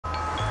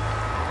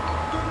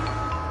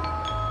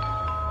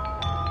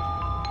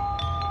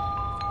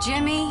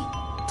Jimmy,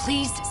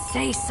 please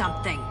say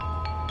something.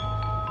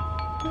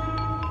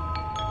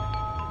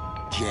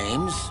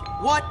 James?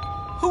 What?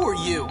 Who are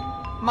you?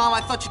 Mom,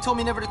 I thought you told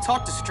me never to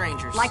talk to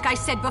strangers. Like I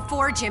said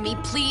before, Jimmy,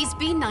 please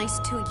be nice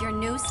to your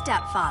new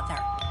stepfather.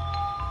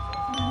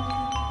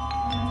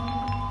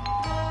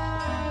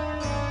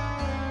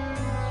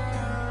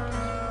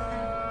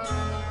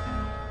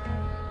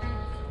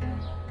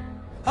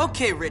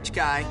 Okay, rich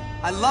guy.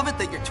 I love it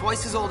that you're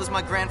twice as old as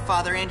my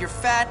grandfather and you're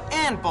fat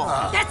and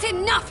bald. That's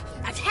enough!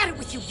 I've had it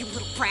with you, you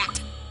little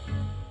brat!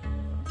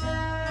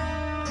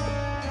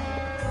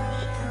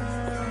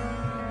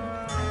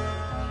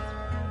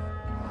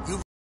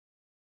 You've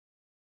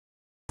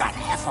got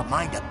half a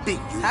mind to beat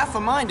you. Half a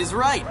mind is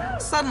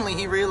right. Suddenly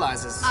he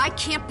realizes. I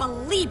can't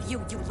believe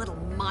you, you little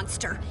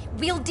monster.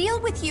 We'll deal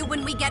with you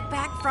when we get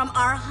back from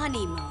our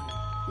honeymoon.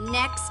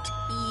 Next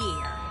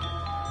year.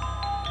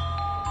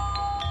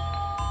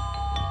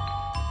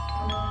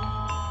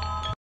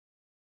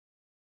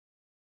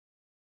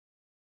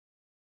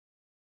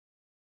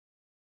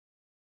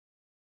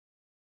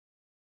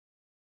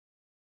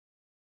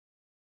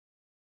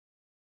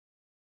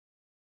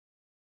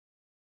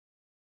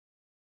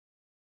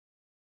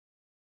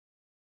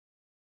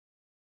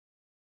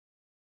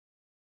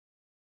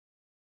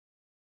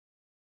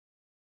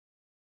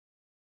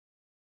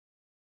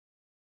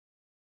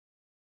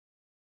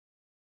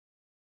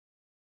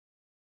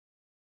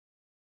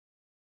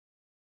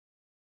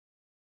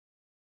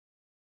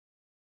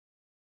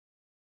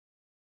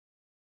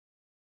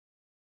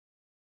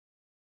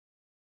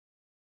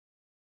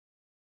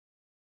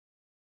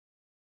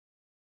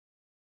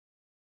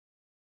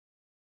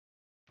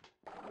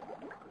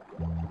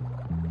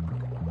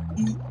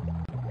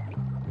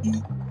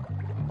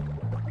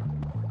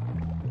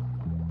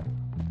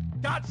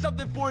 Got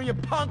something for you,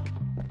 punk!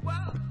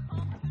 Well,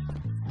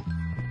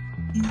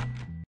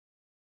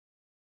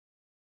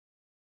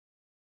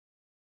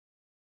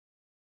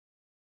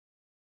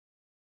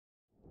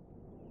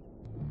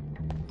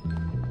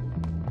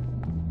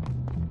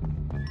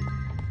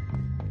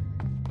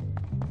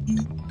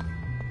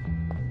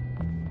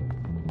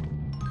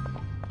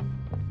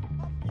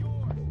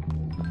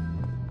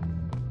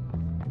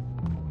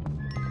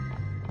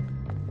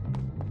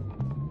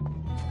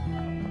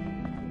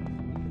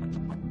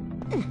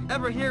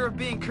 ever hear of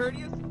being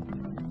courteous?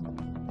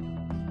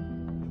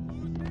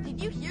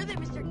 Did you hear that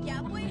Mr.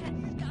 Galloway had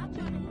scotch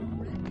on his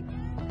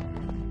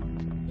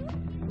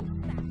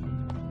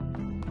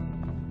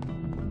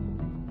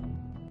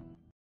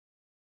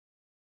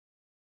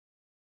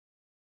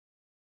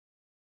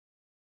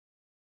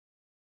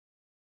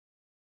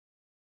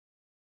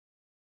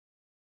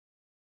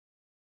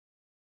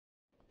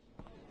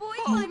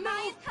Boys,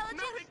 my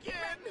intelligence. Not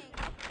again!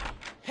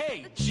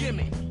 Hey,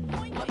 Jimmy!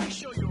 Let me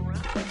show you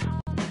around.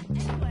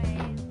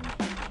 Anyways,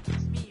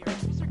 it's me, or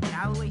does Mr.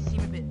 Galloway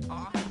seem a bit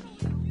off to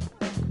you?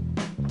 I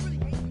really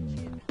hate you,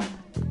 kid.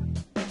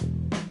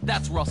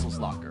 That's Russell's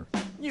locker.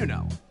 You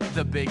know,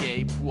 the big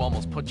ape who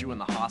almost put you in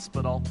the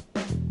hospital.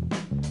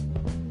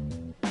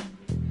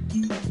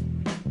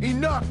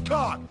 Enough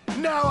talk!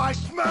 Now I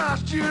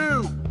smashed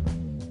you!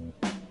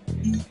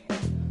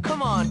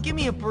 Come on, give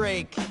me a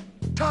break.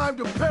 Time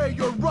to pay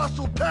your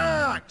Russell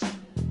tax!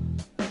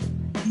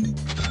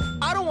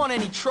 I don't want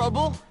any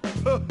trouble.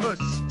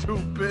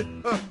 Stupid.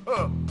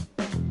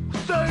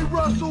 Say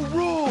Russell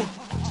rules!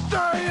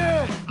 Say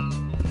it!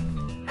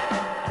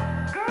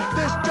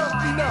 There's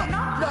just enough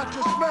not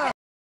to smash.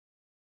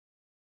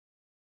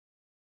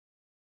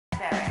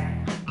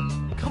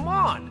 Come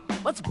on,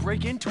 let's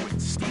break into it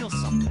and steal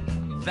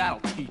something. That'll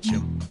teach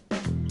him.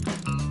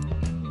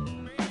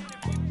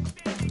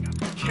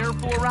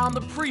 Careful around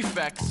the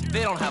prefects.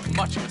 They don't have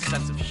much of a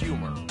sense of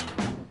humor.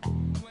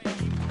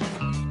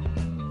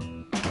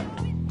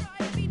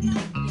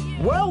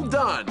 Well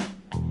done!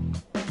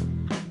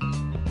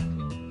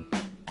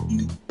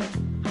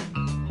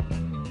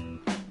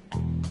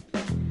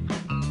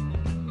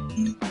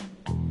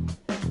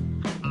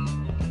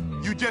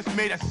 You just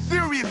made a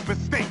serious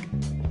mistake.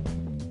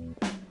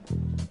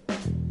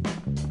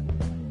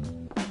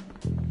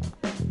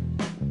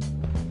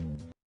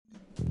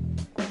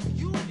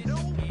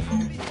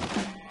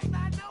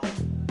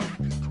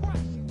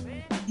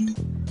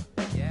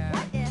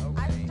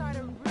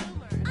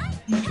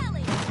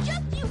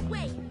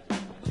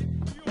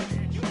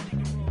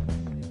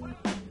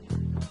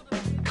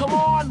 Come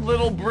on,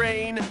 little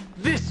brain!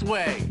 This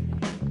way!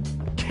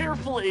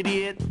 Careful,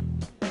 idiot!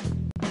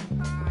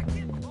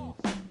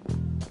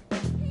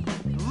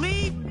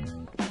 Leave!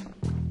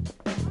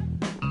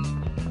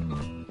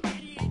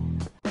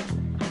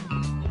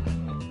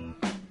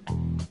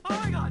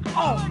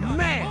 Oh,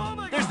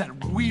 man! There's that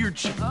weird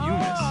chick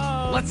Eunice.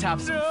 Let's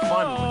have some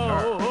fun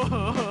with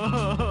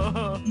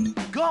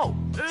her. Go!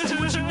 See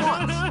what she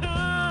wants.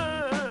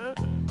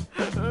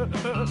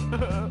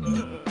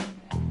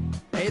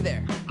 Hey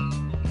there.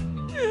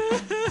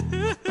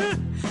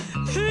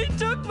 He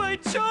took my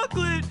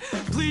chocolate!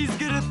 Please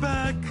get it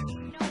back!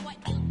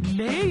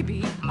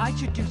 Maybe I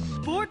should do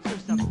sports or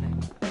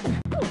something.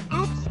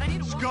 Oops, I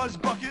need a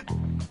Scuzz bucket.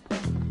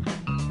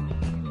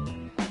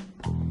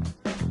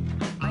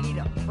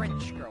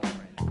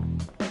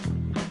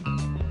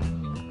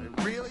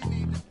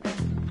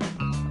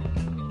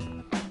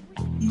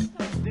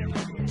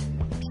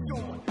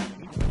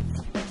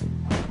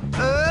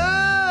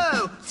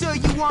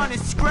 want to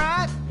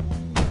scrap?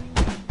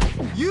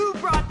 You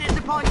brought this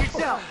upon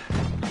yourself!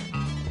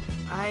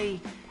 I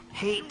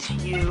hate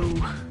you.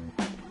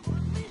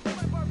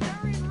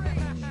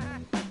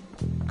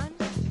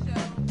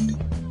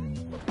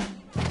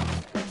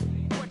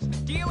 What's the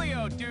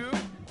dealio, dude?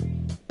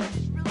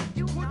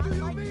 What do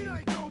you mean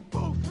I go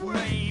both ways?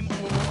 Lame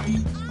boy.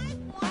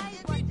 I'm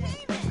wise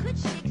entertainment. Could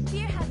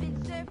Shakespeare have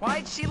been served?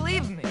 Why'd she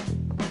leave me?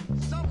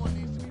 Someone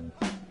needs to be...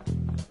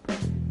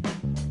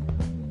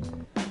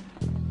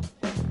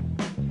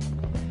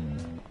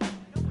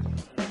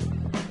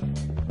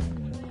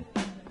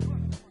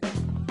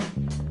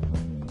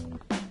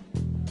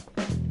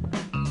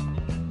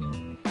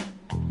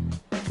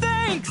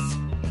 Thanks!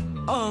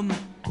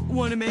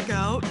 Wanna make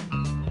out?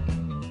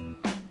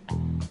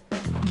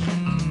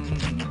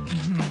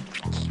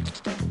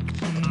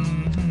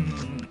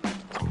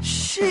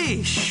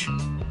 Sheesh!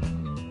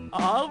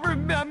 I'll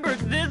remember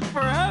this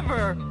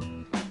forever!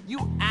 You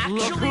Look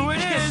actually who it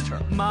kissed is!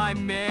 her. My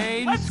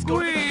main Let's go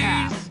to the squeeze!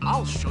 cab.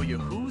 I'll show you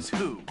who's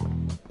who.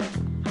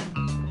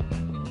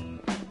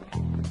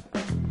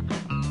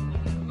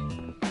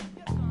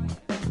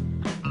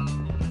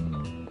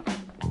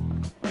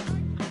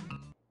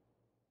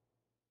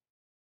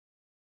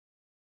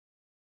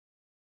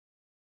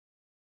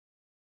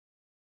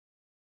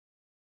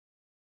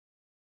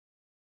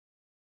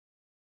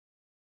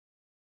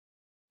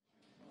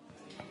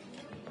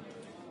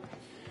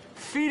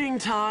 Feeding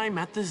time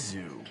at the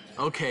zoo.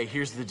 Okay,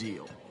 here's the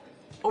deal.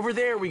 Over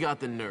there, we got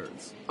the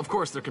nerds. Of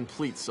course, they're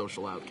complete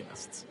social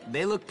outcasts.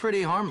 They look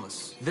pretty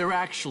harmless. They're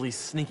actually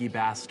sneaky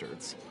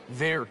bastards.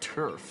 Their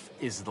turf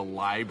is the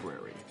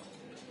library.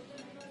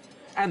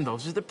 And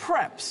those are the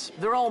preps.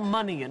 They're all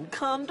money and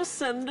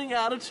condescending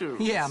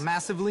attitudes. Yeah,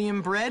 massively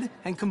inbred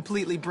and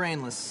completely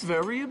brainless.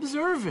 Very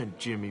observant,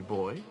 Jimmy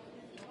boy.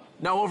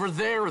 Now over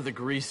there are the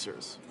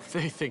greasers.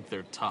 They think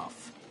they're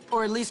tough.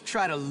 Or at least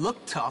try to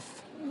look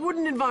tough.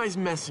 Wouldn't advise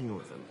messing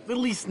with them, at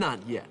least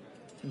not yet.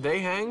 They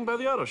hang by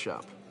the auto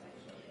shop.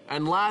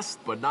 And last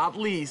but not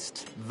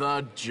least,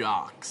 the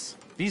jocks.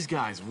 These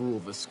guys rule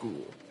the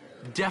school.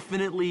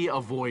 Definitely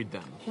avoid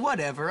them.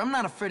 Whatever, I'm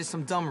not afraid of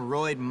some dumb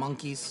roid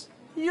monkeys.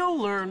 You'll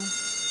learn.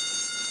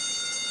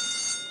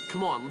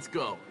 Come on, let's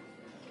go.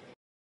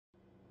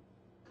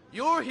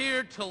 You're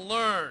here to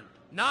learn,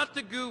 not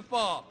to goof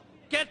off.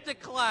 Get to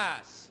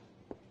class.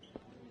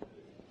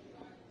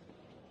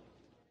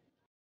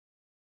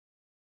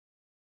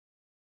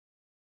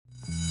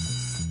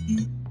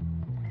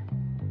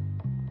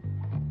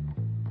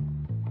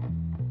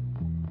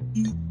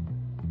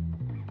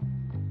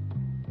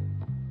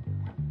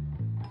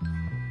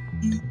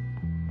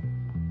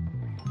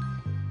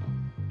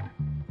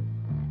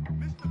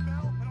 Mr.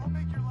 Bell, and I'll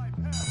make your life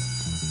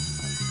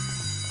hell.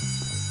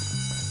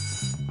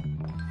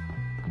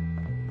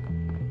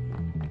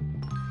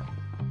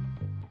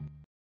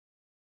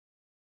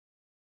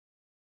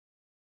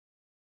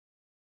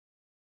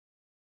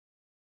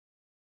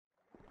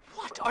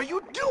 What are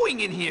you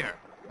doing in here?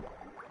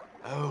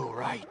 Oh,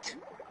 right.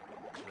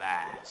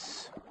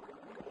 Class.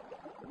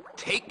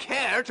 Take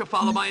care to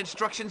follow my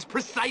instructions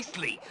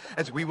precisely,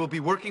 as we will be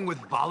working with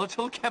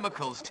volatile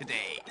chemicals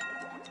today.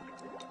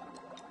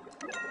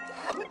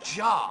 Good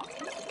job.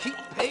 Keep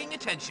paying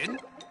attention.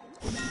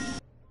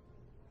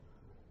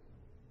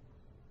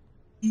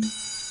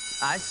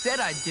 I said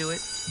I'd do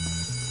it.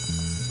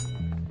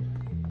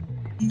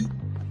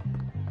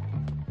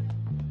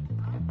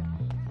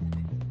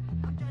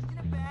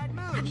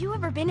 Have you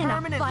ever been in a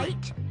Permanently.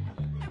 fight?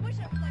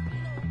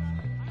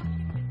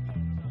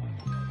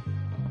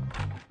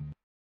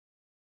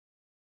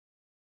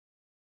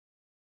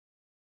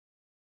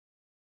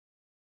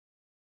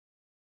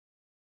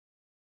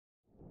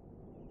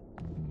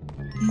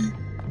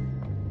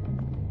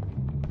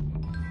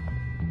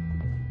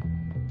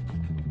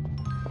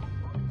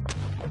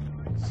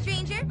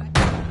 Stranger,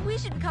 we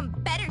should become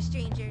better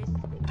strangers.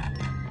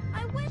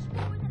 I wish we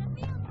were in a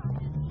field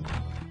hockey.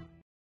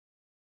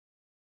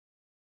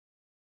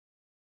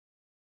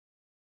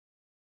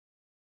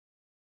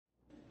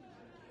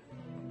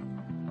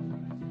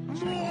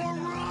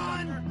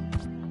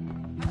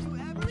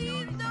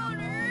 Please don't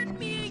hurt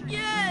me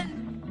again!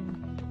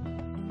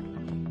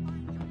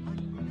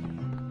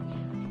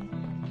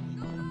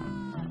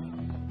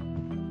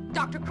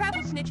 Dr.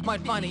 Crabblesnitch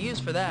might find a use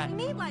for that.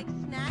 We need, like,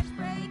 snack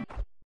break.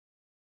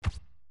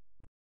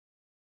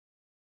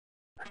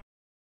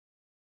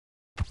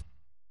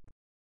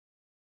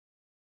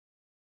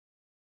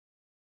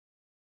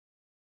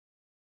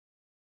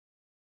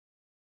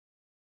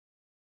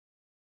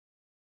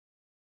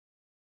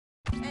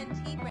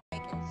 And tea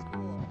break in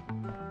school.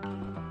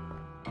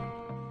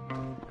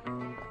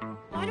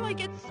 Why do I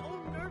get so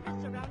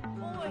nervous around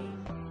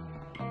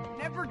boys?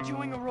 Never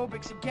doing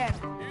aerobics again.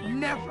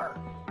 Never.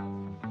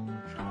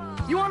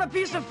 You want a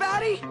piece of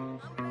fatty?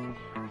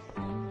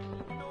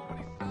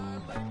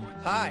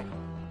 Hi.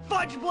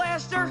 Fudge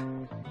Blaster!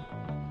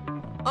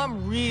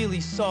 I'm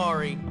really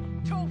sorry.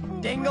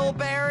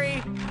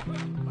 Dingleberry!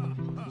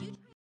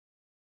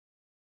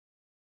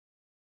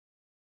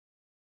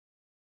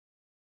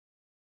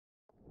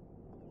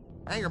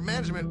 Anger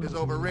management is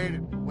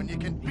overrated when you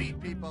can beat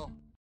people.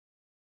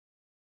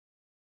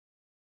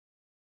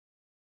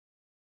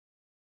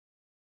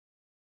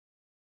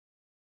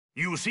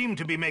 You seem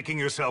to be making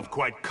yourself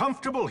quite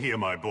comfortable here,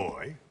 my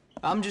boy.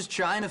 I'm just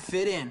trying to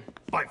fit in.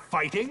 By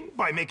fighting?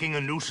 By making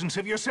a nuisance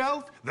of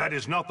yourself? That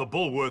is not the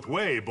Bullworth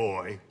way,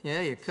 boy.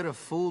 Yeah, you could have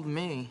fooled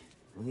me.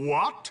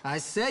 What? I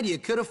said you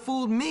could have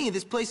fooled me.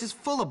 This place is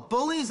full of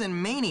bullies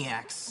and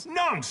maniacs.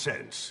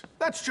 Nonsense!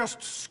 That's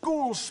just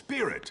school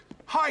spirit.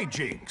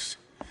 Hijinks.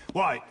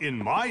 Why,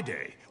 in my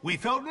day, we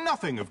felt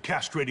nothing of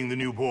castrating the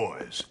new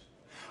boys.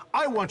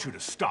 I want you to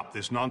stop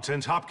this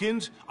nonsense,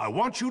 Hopkins. I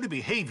want you to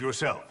behave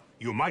yourself.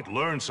 You might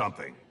learn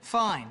something.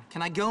 Fine.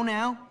 Can I go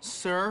now,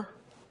 sir?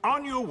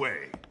 On your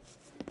way.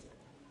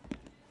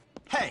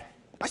 Hey,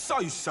 I saw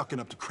you sucking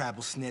up to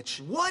Crabble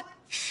Snitch. What?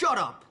 Shut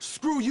up.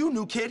 Screw you,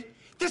 new kid.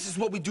 This is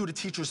what we do to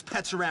teachers'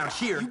 pets around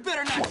here. You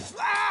better not.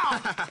 Ow!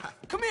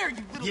 Come here,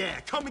 you little... Yeah,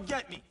 come and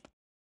get me.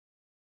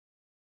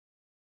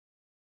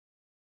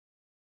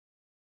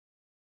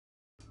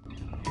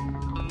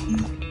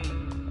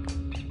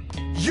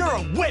 You're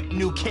a whip,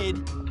 new kid.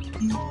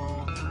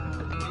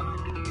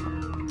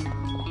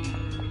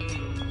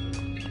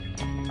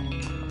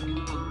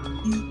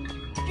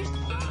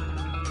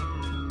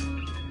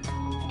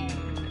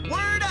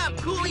 Word up,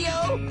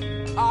 Coolio!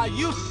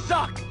 You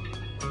suck.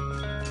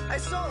 I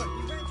saw it.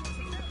 You ran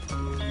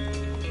through.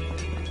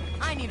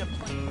 I need a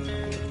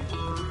plan.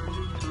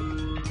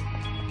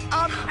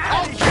 I'm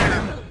out of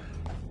here.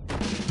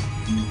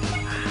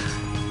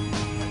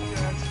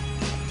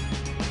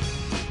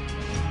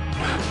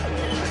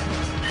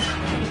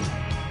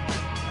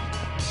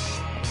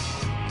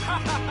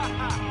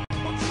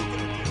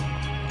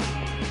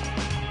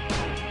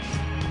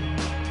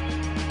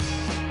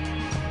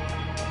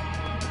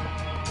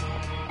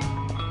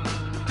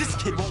 This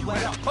kid won't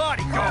let up.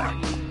 Bodyguard!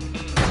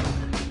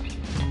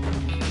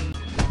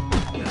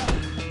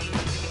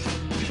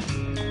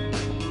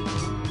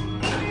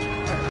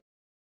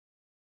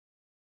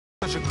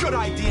 Such a good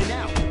idea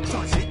now,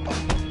 does it?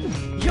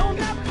 You'll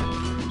never...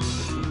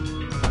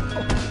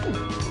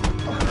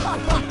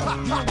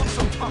 You want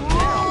some tough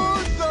now?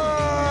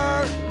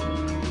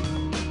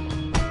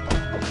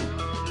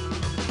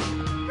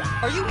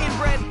 Are you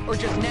inbred or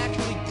just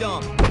naturally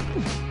dumb?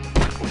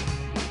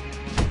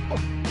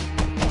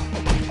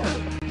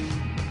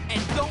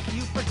 And don't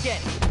you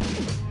forget it.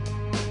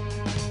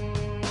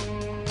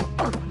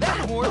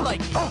 That's more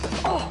like it.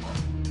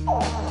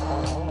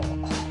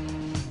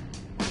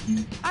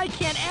 I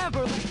can't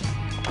ever...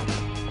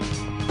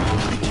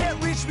 You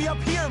can't reach me up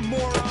here,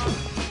 moron!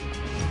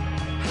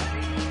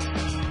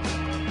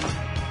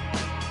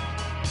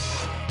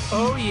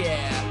 Oh,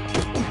 yeah.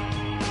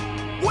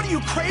 What are you,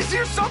 crazy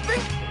or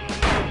something?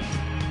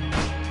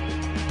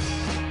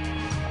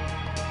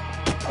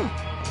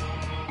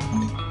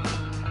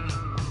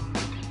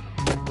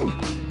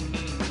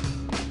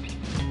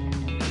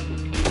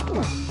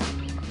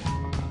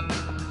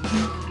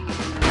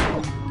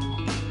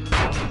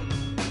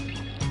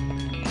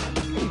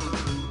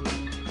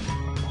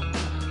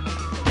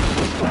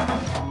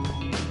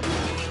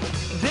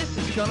 This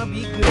is gonna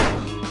be good.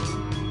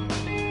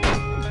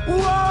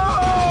 Whoa!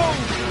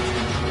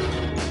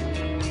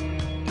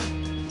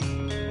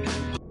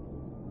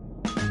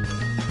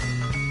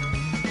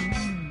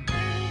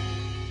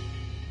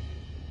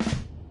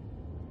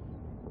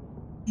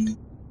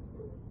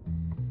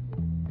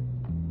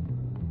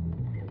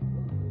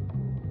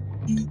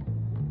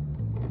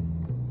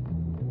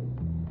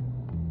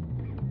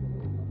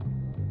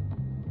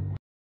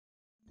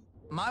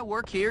 My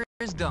work here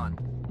is done.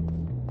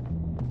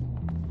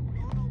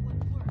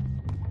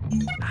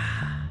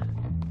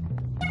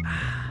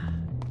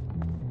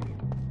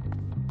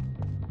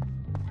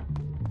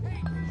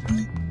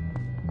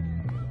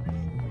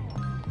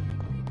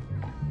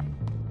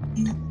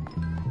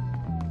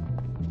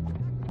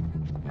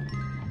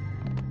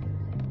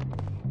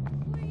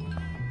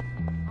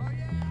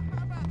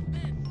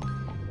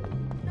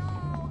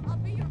 No, I'll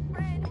be your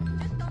friend.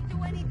 Just don't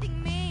do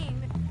anything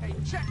mean. Hey,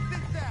 check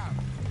this out.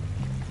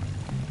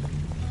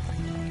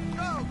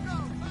 Go, go,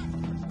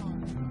 faster,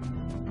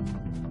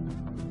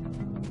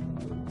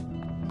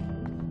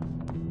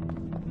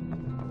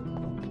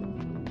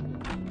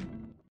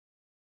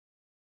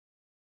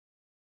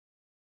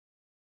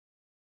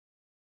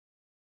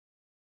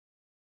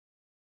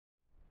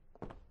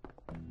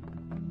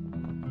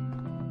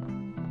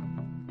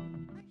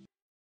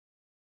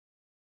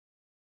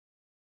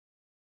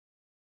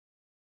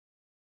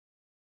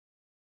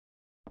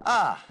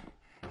 Ah,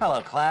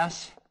 hello,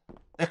 class.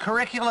 The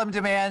curriculum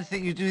demands that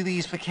you do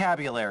these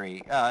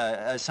vocabulary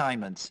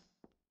assignments.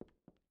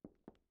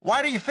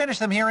 Why don't you finish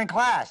them here in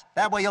class?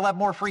 That way you'll have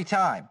more free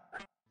time.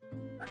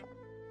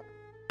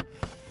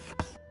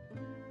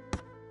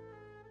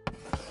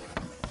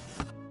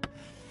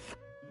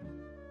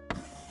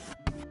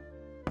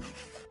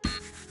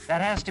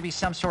 That has to be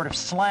some sort of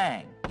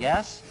slang,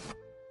 yes?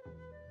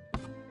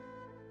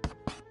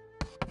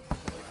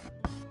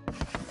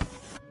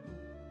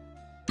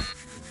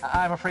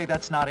 I'm afraid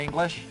that's not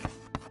English.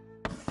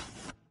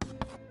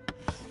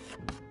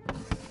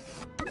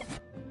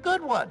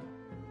 one.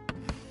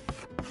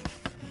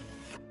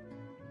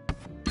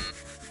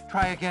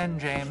 Try again,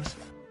 James.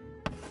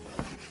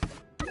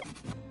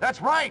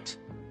 That's right!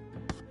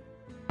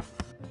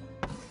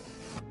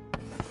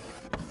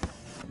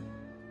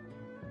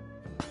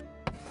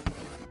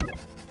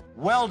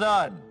 Well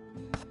done.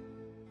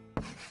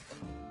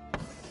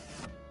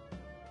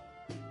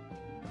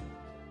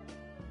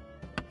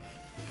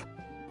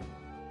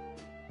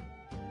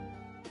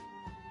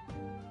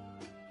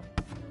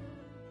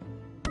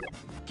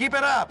 Keep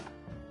it up.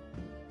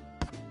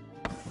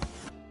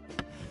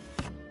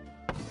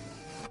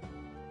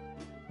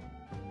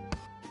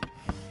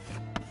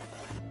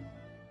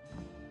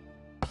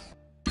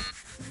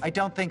 I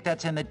don't think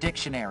that's in the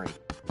dictionary.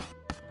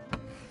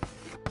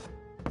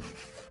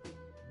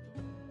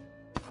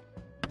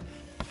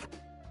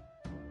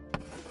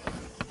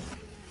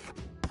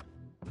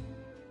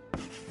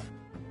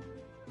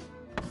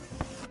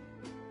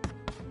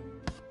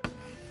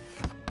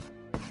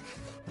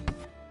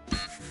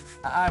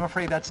 I'm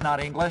afraid that's not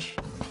English.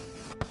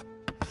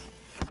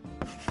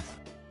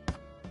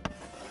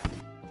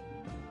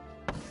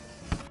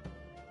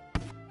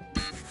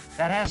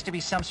 That has to be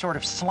some sort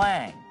of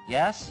slang,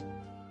 yes?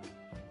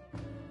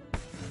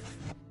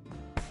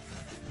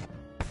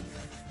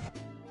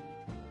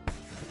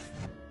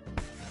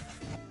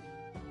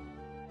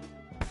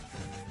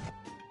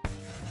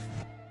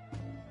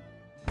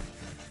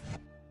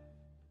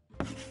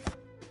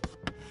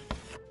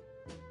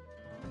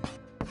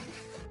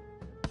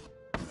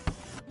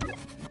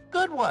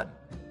 Good one.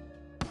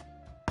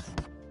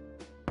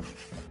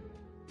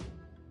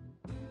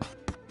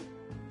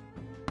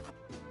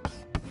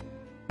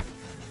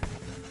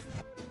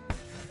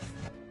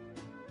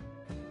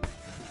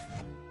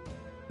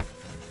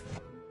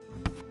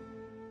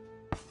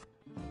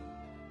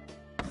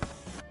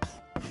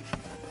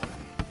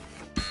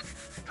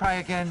 Try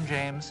again,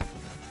 James.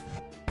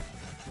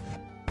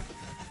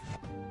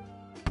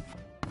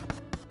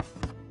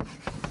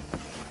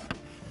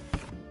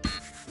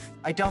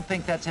 I don't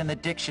think that's in the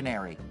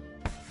dictionary.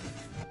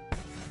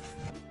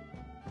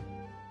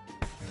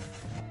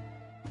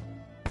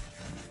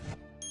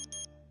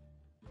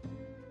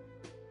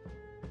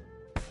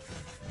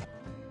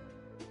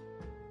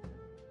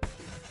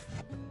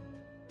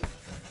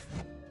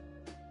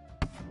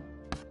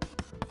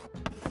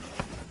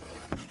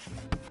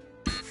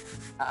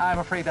 I'm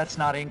afraid that's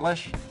not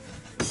English.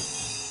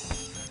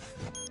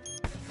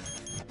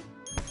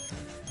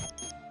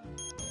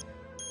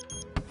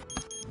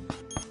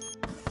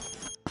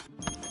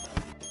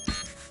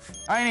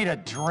 I need a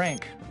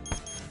drink.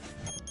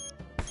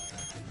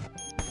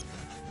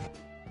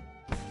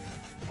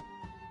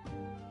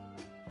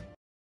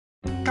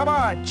 Come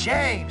on,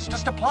 James,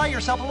 just apply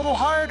yourself a little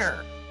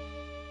harder.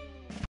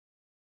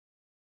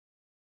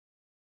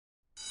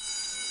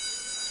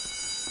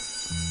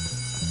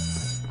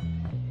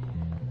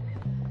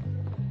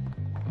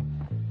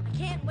 I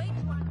can't wait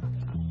to learn.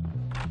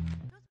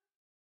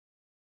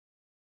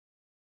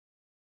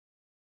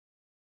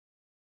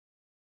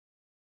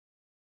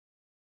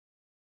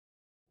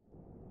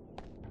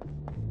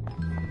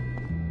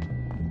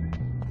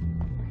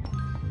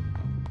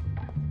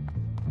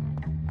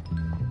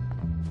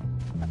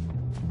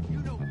 You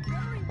know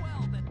very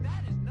well that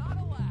that is not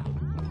allowed.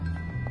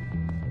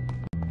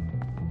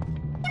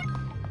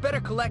 Better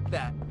collect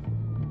that.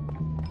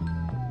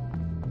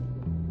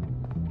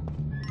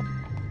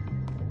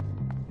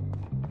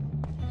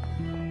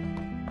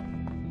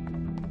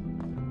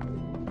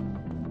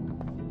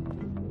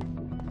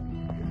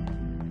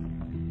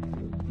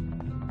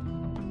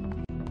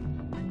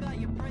 I've got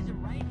your present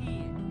right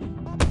here.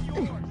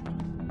 Yours.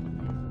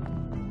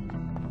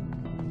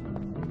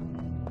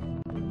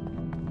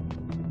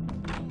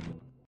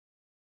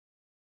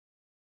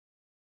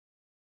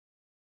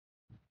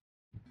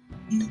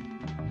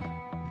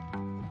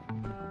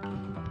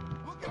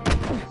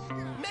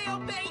 Mayo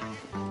bait!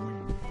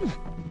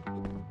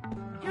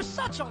 You're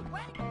such a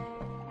wank!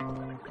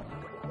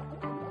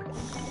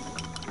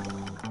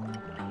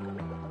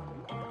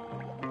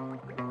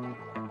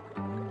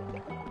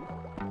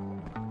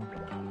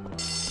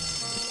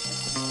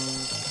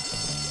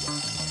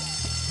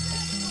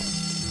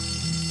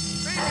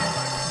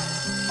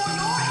 For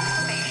your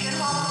information,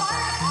 while the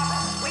fire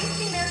department is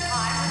wasting their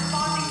time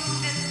responding to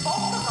this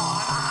false alarm,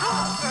 a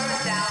house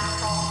burned down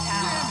across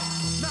town.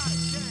 Not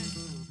again!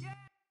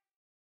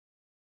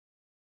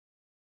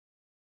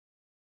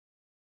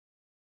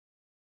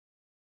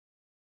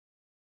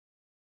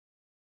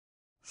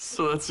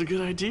 So that's a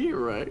good idea,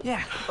 right?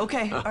 Yeah,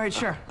 okay, alright,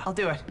 sure. I'll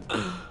do it.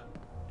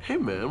 Hey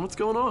man, what's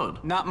going on?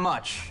 Not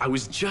much. I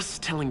was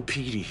just telling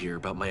Petey here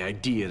about my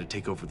idea to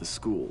take over the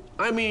school.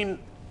 I mean,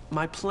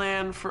 my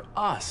plan for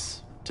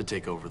us to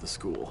take over the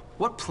school.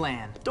 What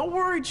plan? Don't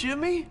worry,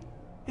 Jimmy.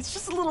 It's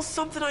just a little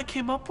something I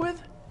came up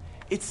with.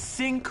 It's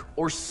sink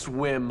or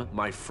swim,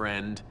 my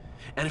friend.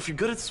 And if you're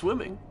good at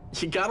swimming,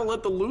 you gotta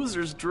let the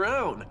losers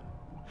drown.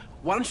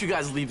 Why don't you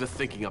guys leave the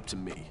thinking up to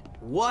me?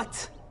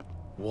 What?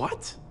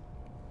 What?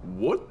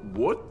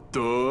 What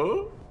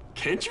the?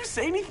 Can't you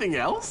say anything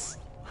else?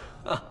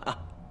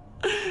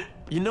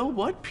 You know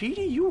what,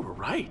 Petey? You were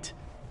right.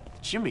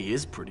 Jimmy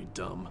is pretty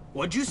dumb.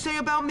 What'd you say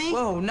about me?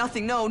 Whoa,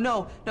 nothing.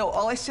 No.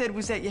 All I said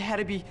was that you had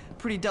to be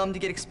pretty dumb to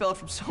get expelled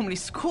from so many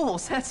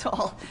schools. That's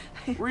all.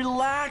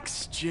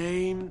 Relax,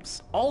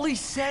 James. All he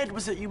said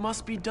was that you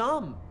must be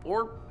dumb.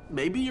 Or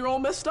maybe you're all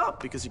messed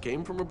up because you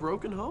came from a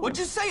broken home. What'd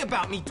you say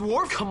about me,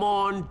 dwarf? Come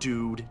on,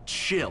 dude.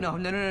 Chill.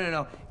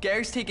 No.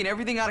 Gary's taking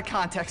everything out of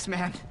context,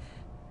 man.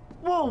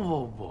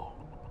 Whoa.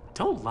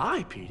 Don't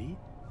lie, Petey.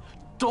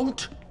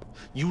 Don't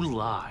you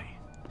lie.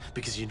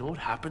 Because you know what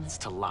happens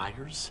to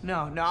liars?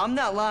 No, I'm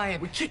not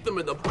lying. We kick them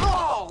in the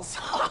balls!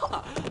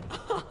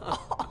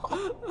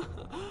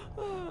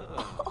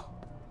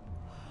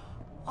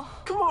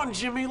 Come on,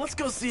 Jimmy, let's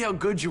go see how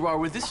good you are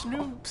with this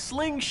new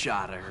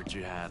slingshot I heard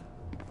you had.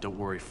 Don't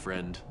worry,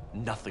 friend.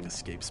 Nothing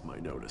escapes my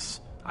notice.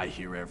 I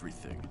hear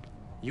everything.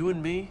 You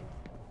and me,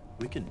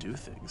 we can do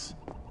things.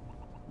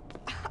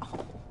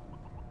 Ow.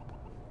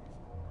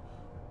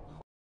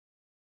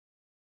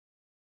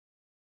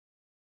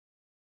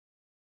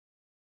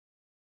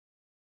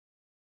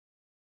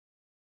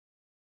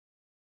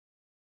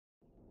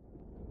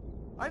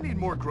 I need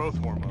more growth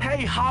hormone.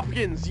 Hey,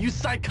 Hopkins, you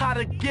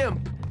psychotic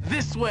gimp!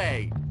 This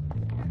way!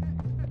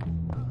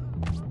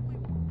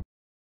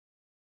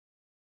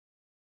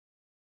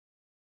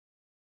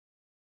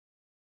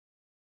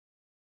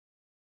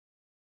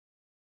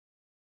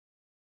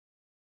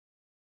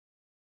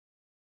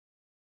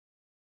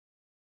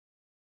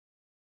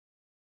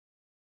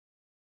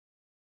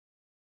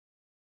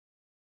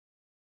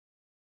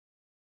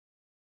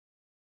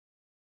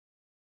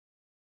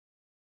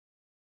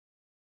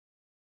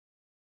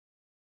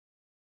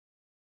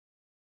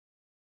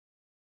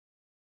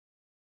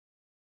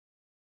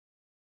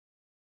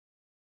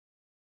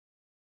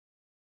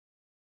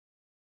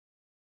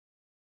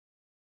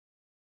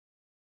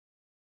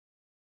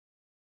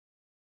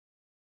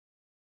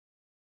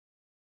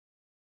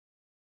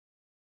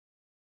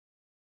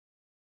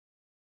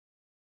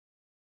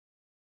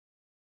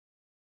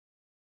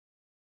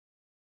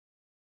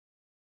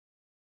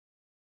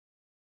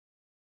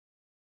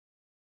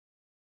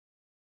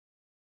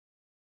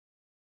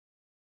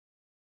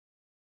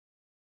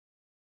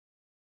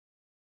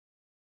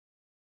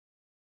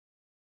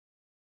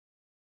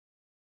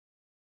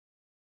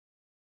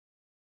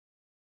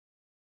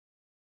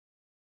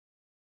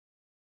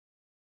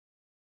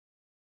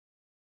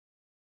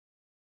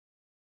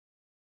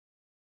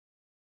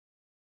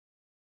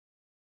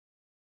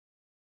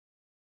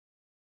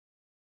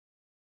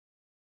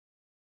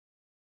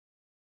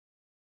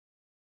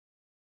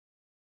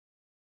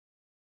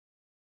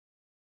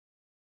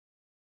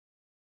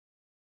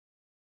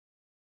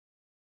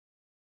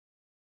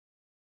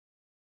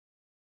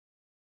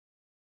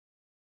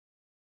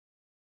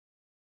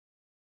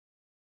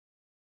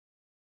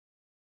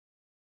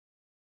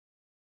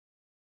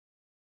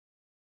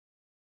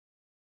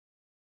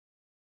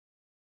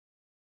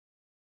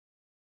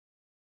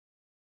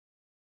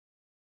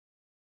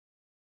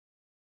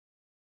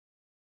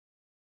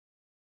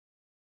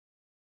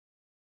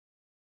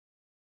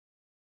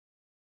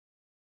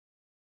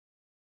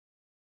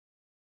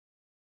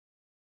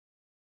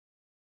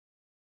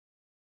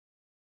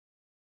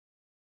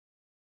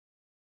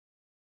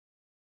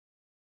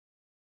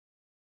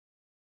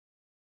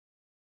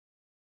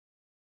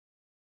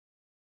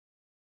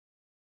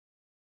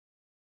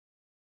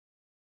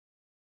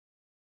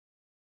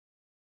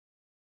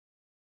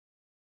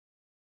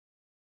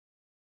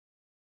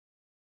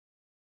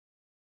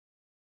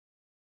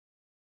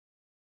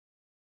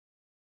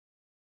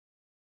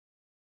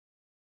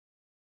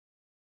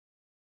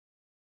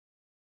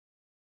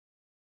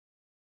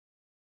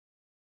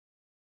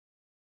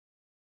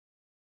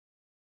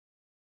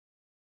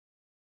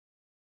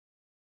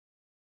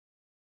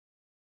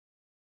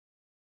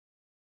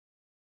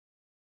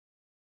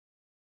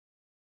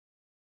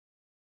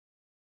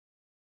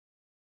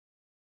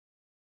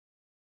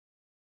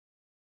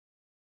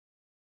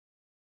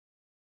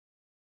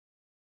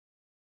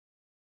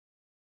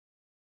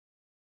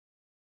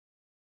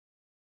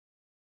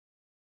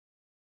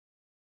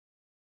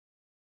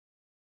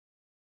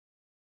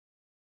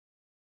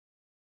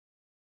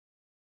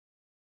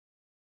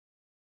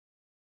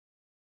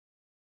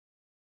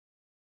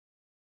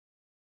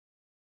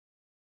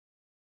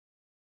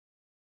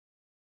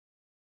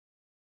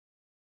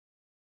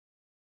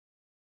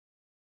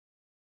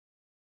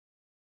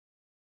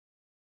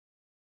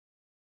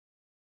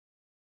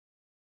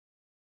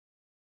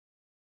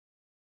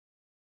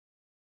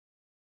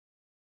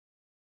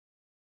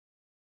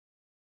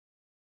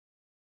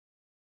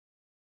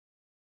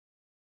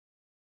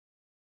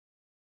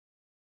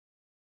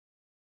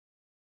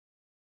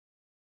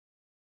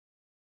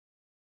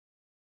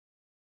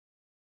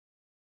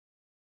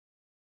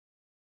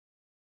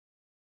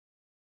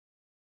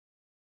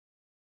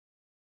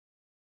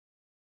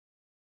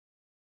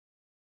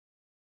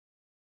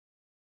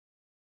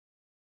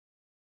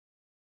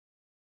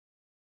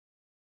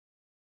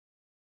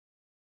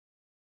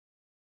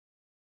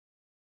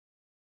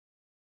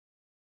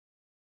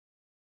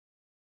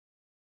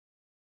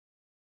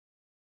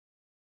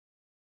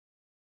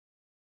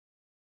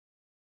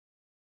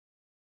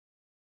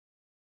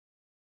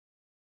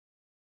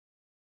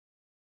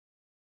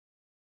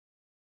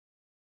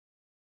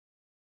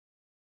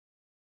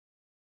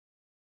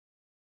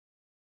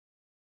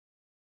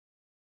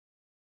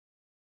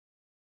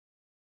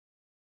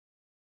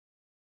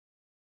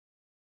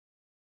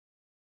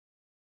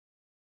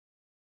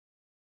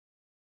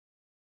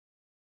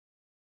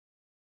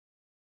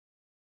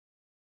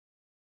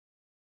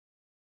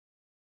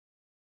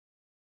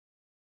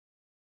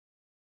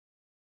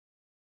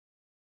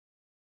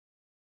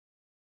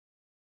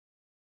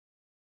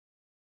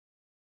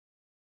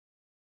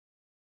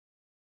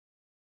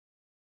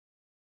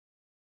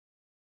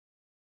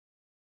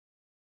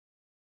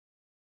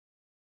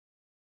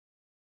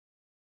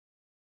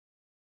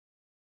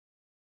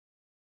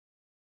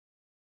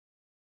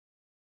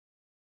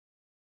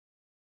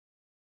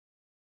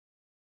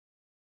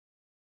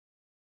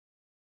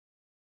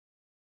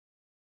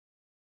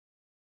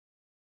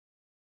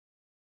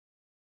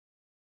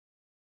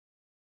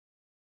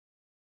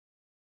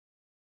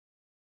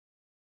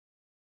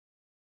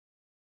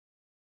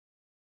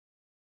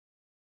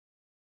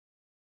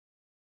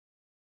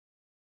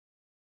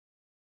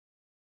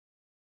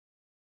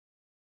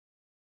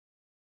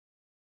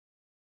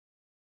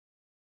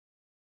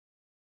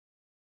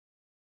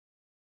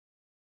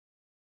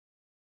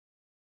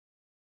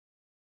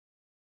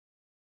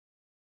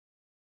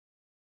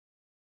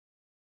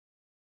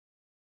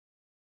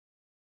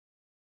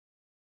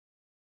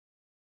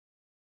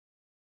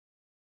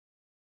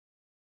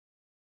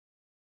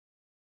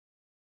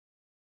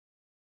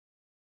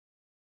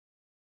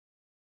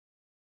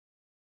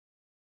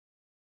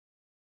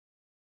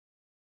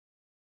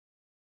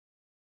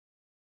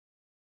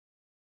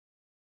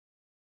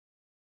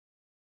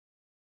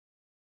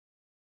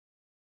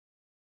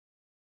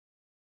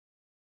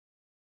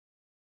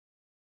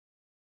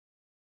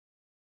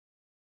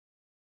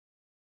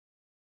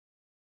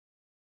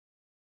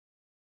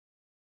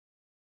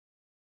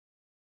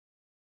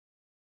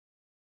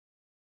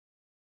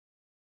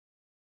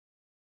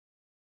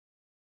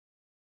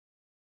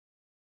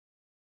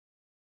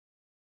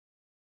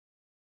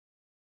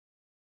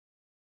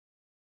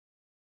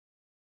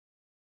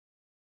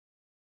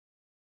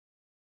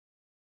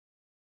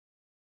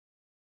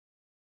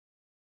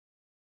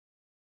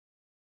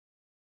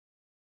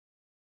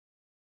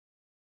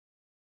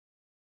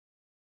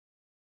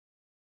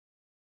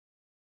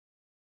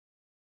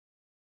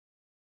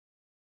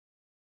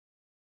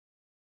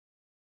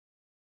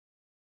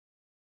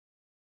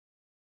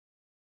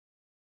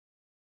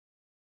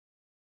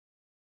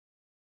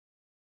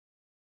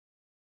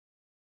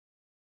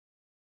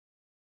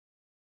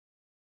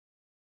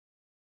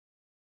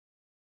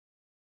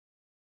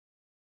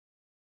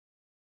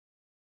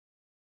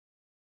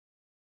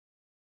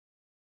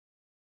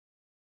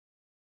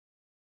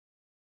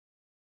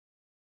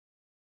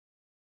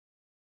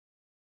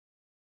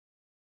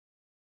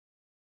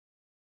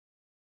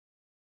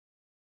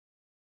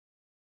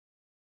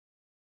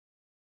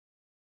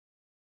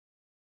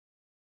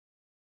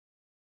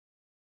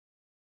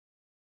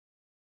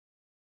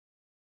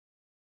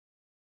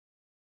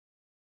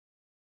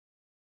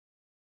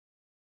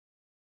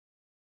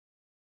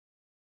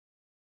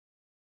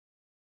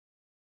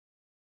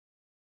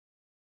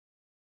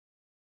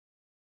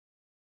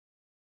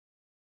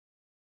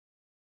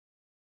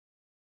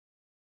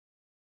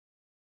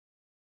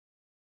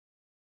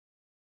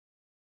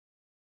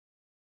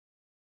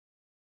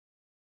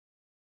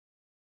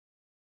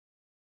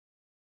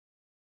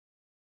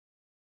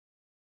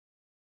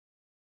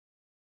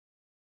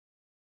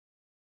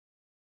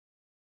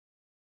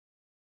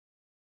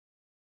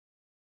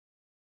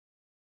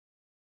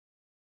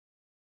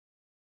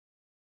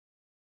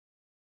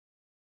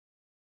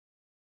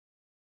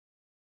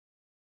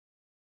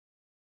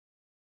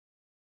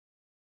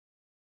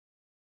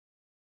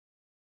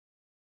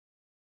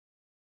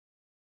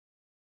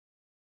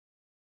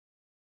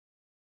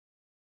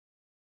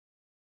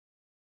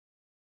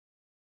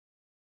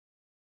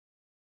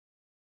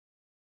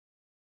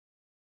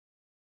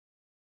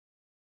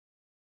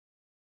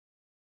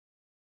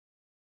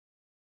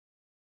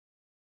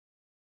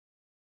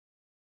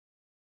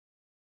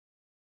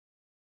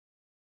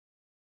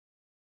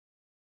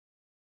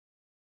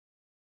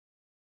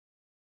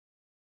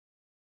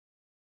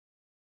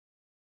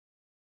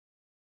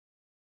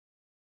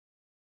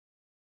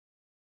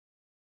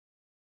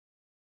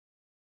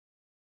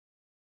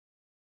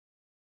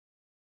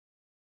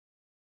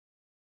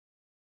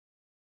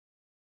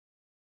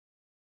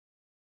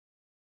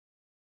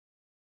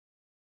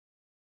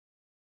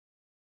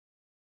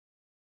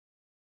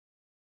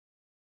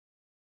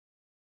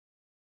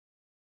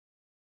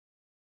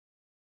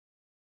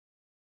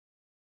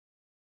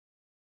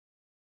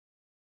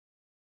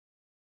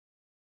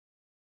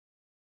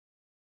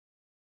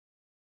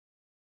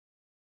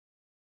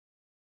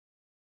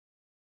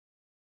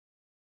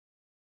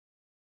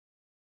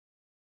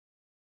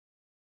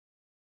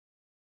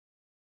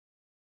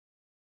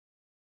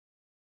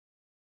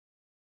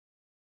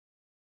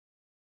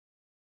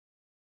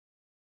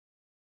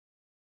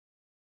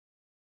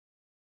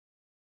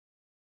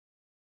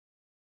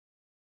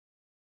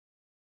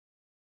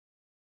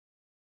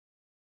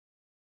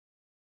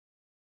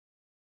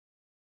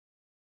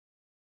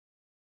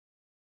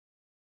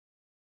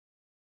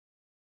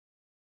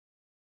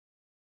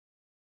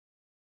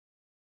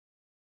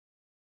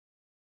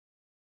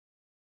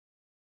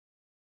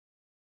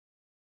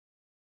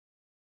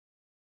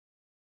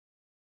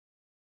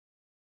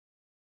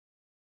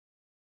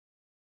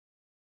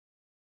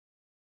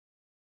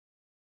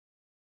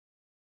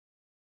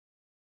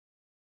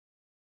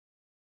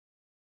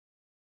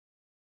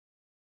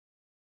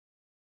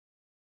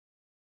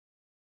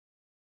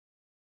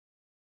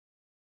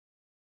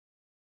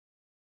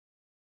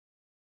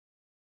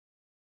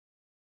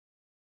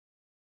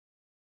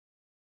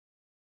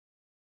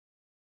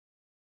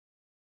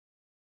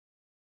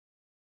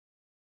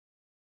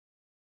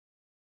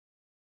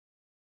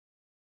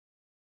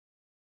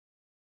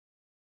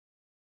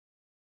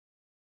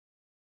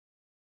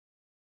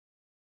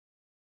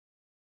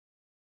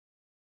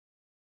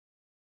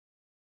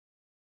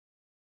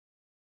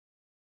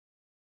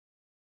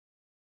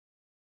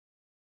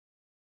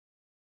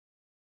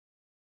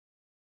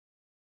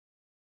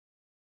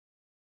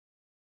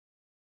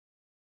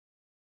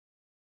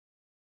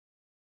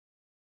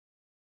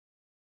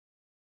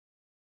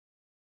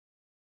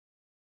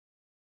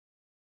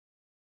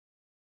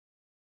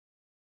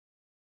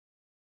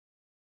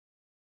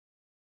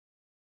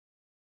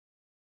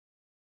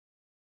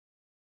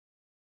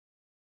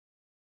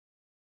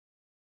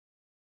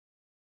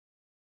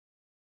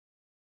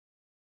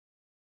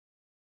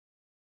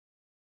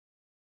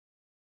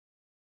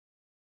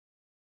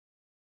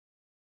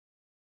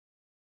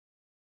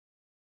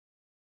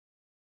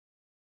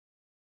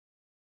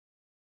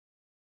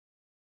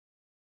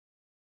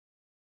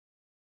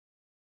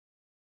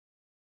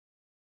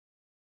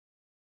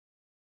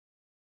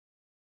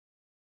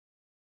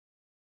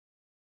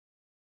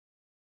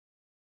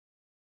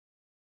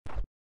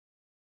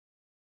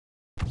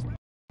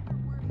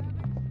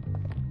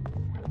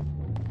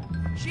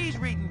 She's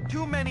reading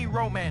too many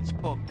romance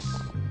books.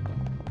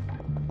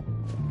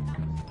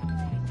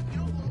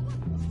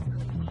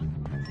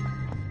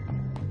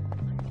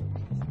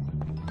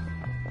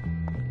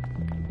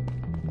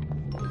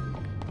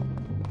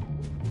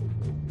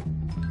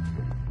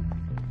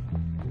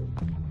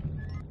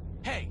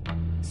 Hey,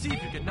 see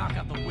if you can knock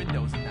out the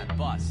windows in that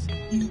bus.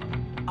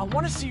 I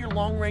want to see your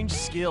long-range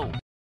skill.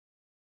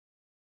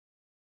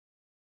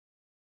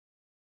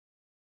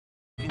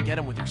 You can get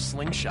him with your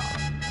slingshot.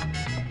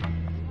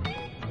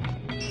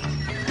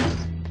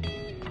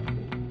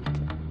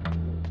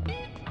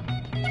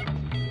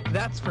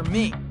 That's for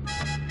me.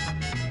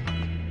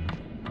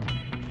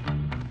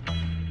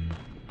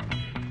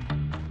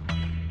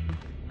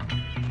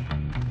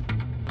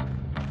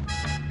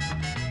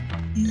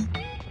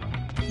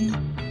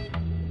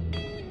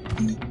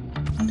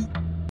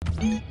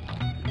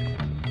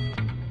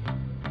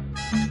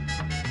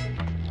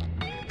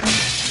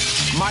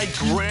 My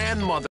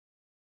grandmother.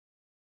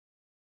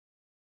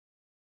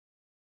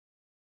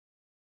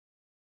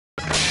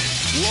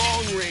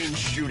 Long-range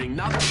shooting,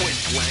 not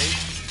point blank.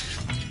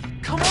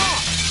 Come on,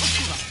 let's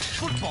do the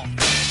football.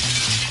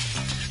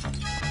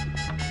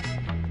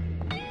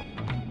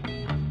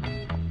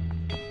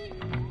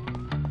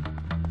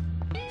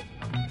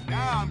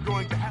 Now I'm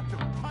going to have to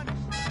punish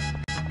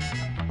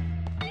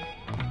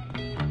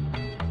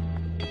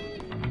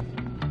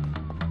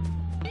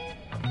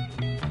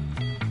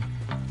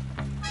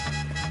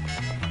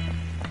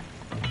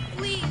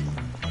Please.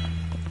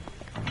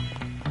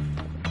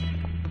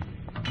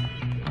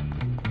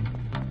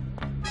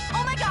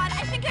 Oh my god,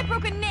 I think I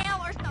broke a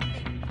nail or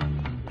something.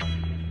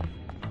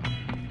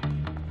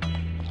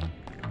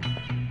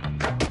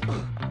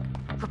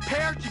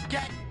 Prepare to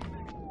get...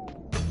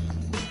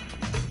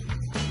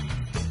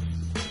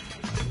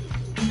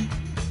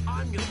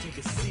 I'm gonna take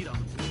a seat on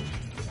the wheel.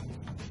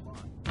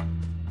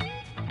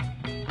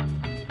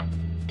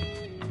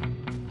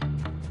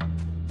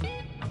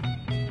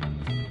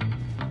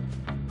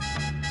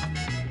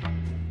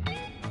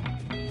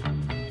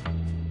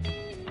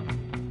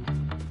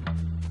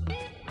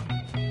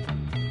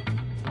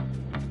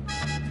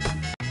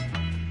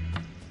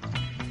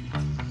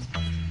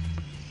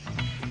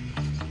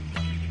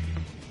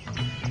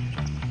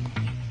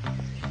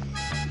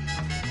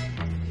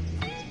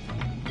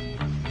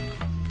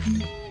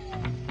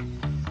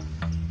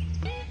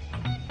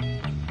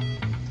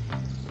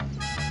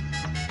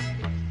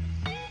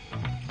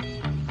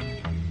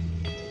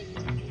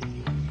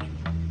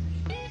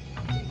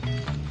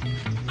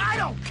 I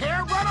don't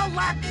care. Run a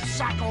lap, you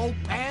sack of old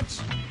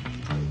pants.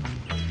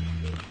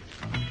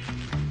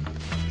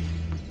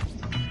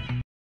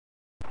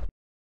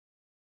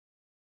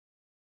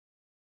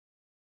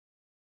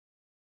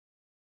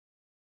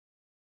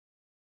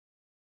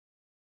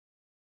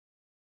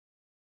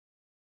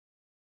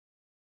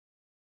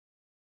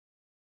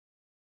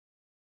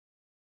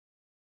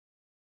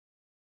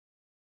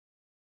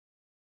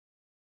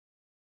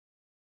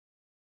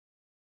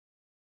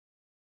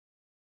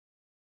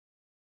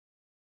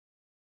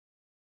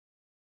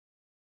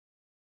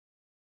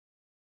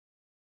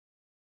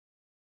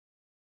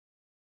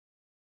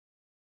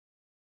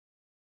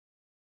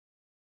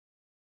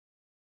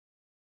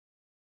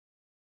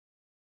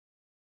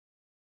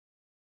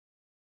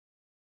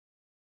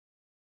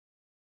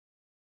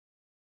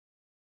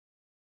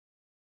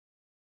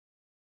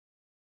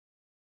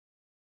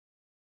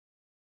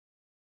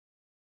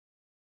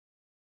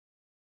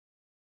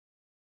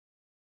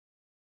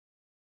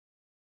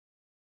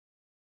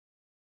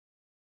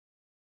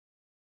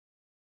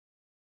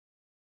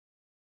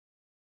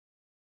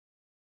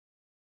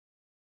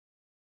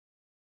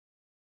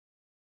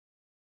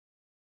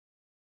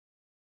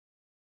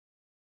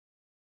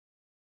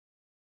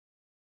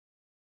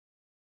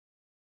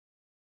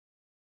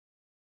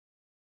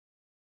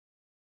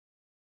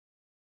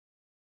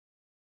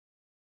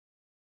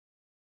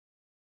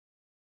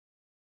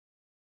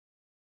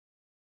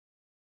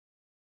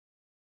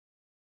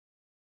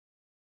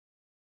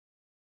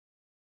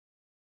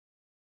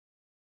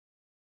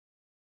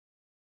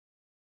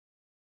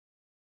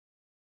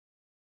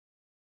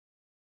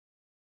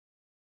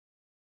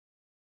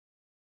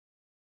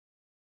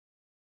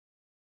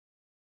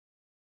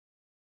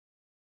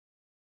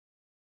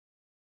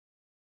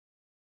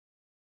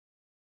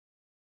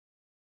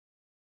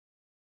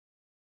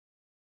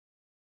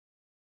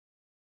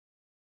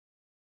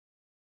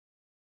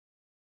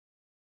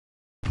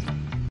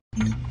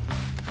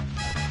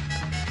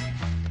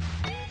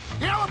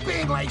 You know what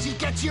being lazy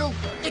gets you?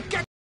 It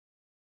gets...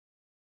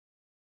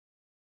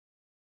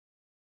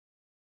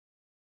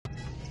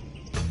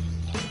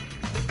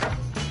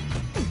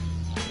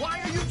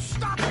 Why are you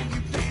stopping,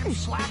 you damn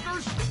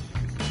slackers?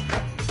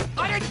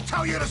 I didn't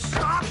tell you to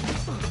stop!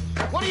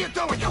 What are you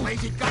doing, you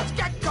lazy guts?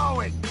 Get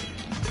going!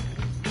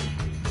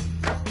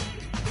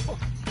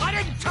 I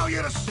didn't tell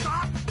you to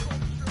stop!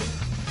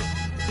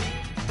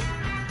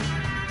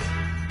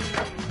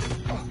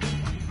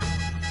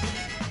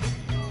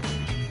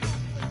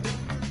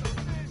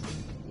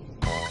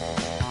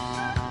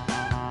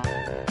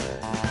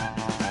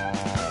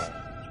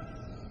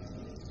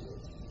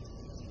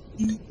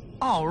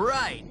 All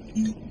right.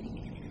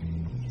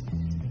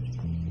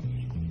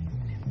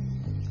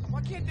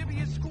 Why can't there be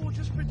a school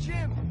just for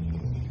Jim?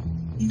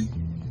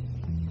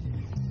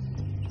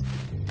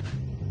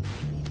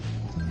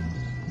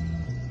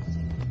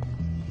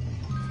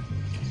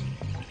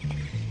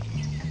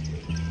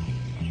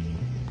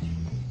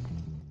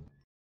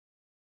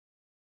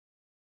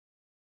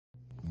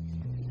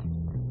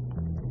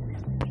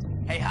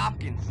 Hey,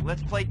 Hopkins,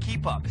 let's play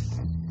keep-ups.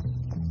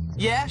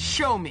 Yeah,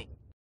 show me.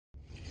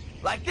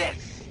 Like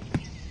this.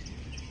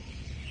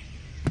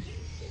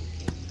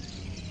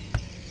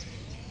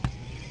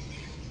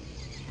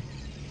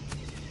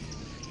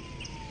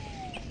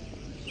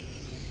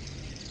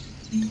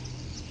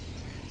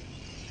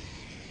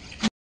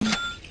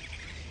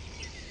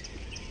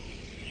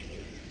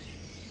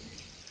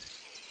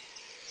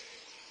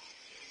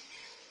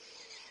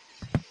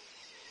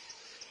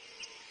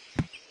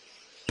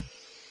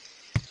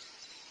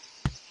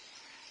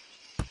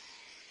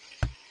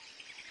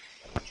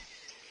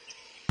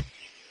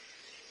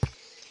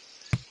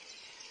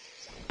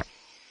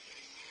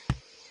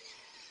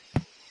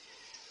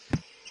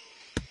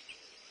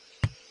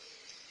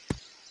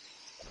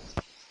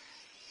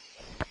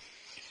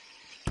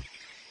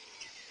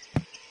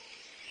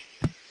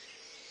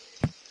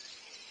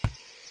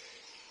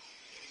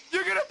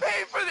 You're gonna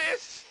pay for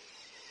this!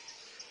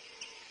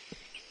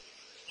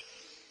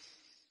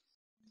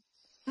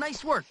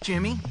 Nice work,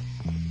 Jimmy.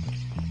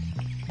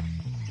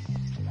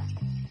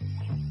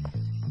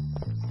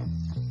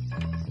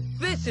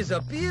 This is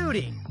a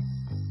beauty.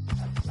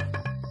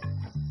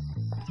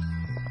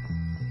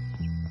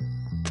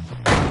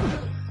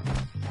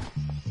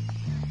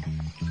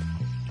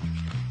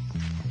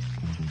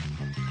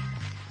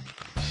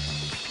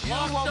 You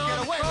won't get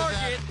away with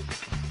that.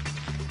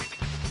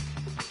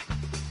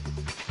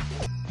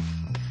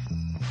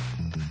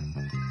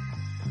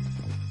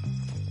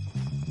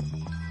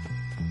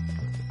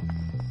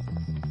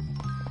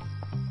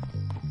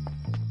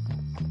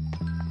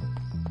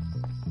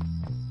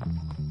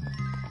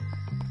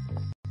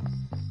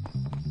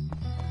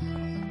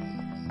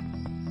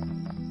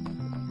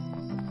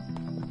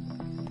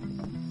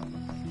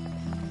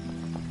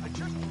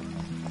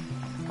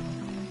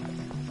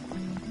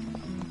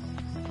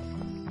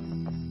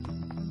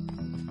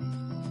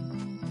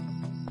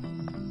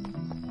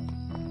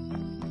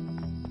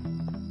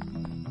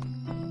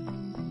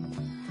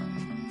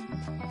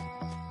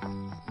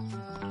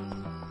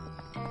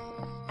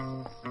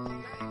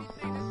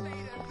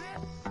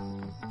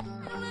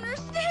 I don't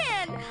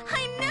understand.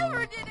 I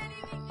never did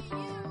anything to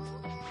you.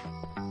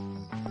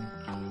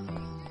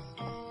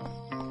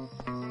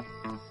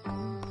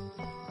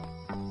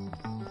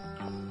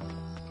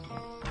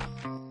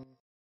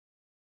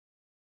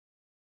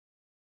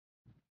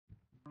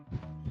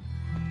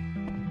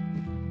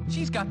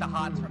 She's got the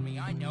hots for me,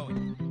 I know it.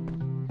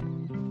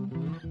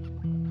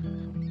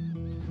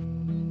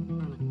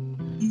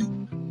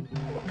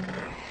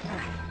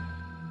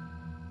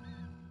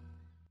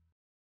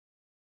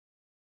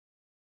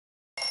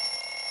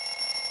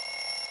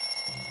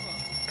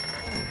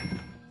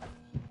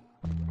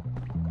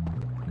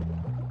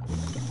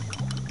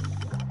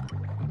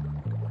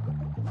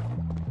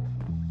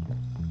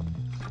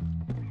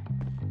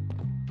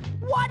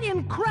 What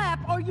in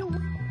crap are you...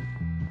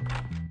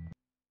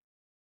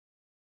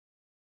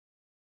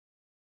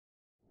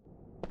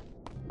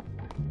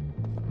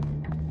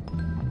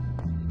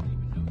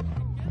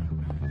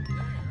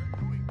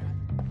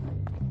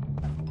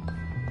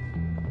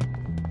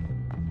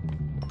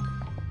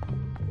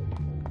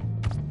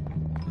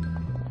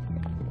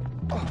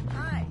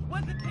 Hi.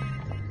 Wasn't paying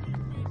attention,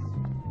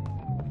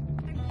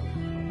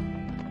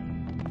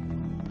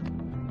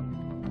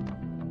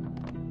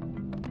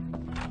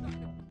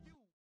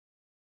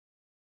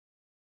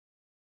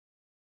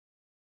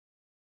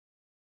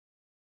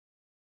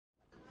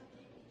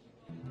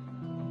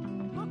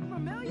 Look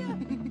familiar?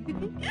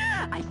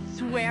 I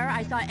swear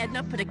I saw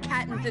Edna put a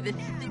cat into this...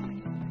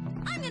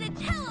 I'm gonna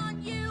tell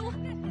on you.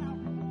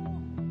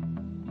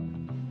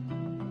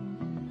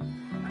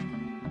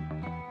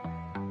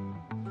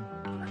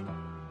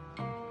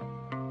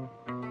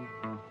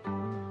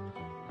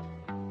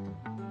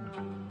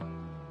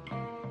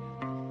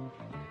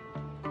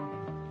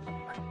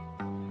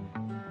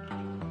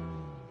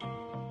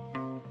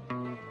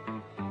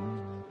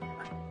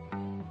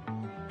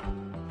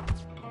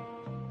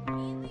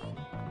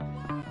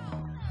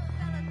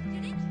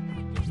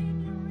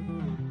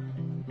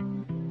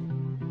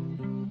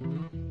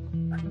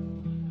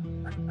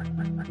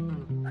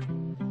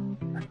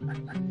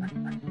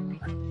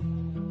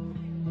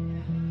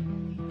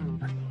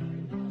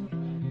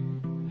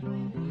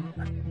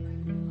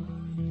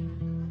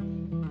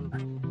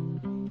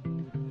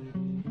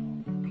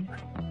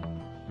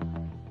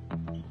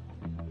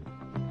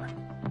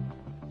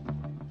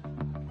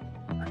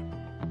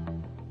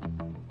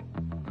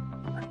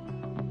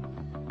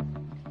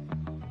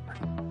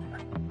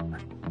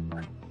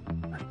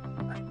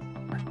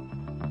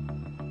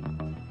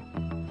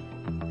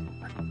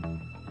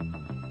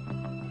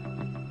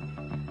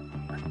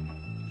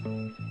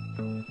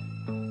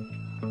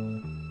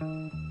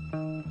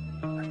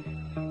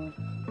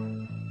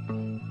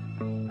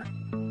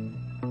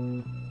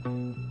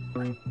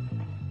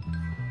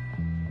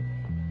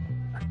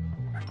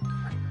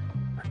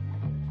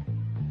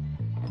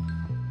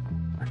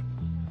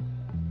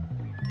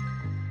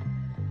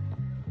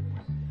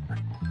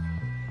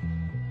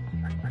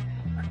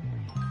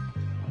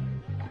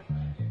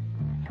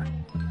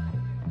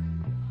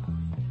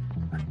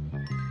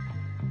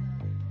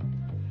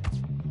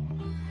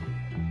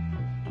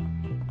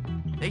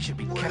 They should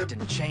be kept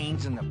in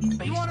chains in the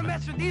basement. You want to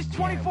mess with these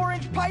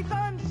 24-inch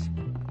pythons?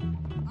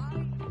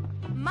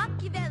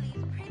 Machiavelli's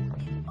prince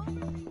is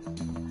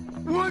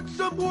over. Want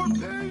some more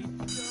paint?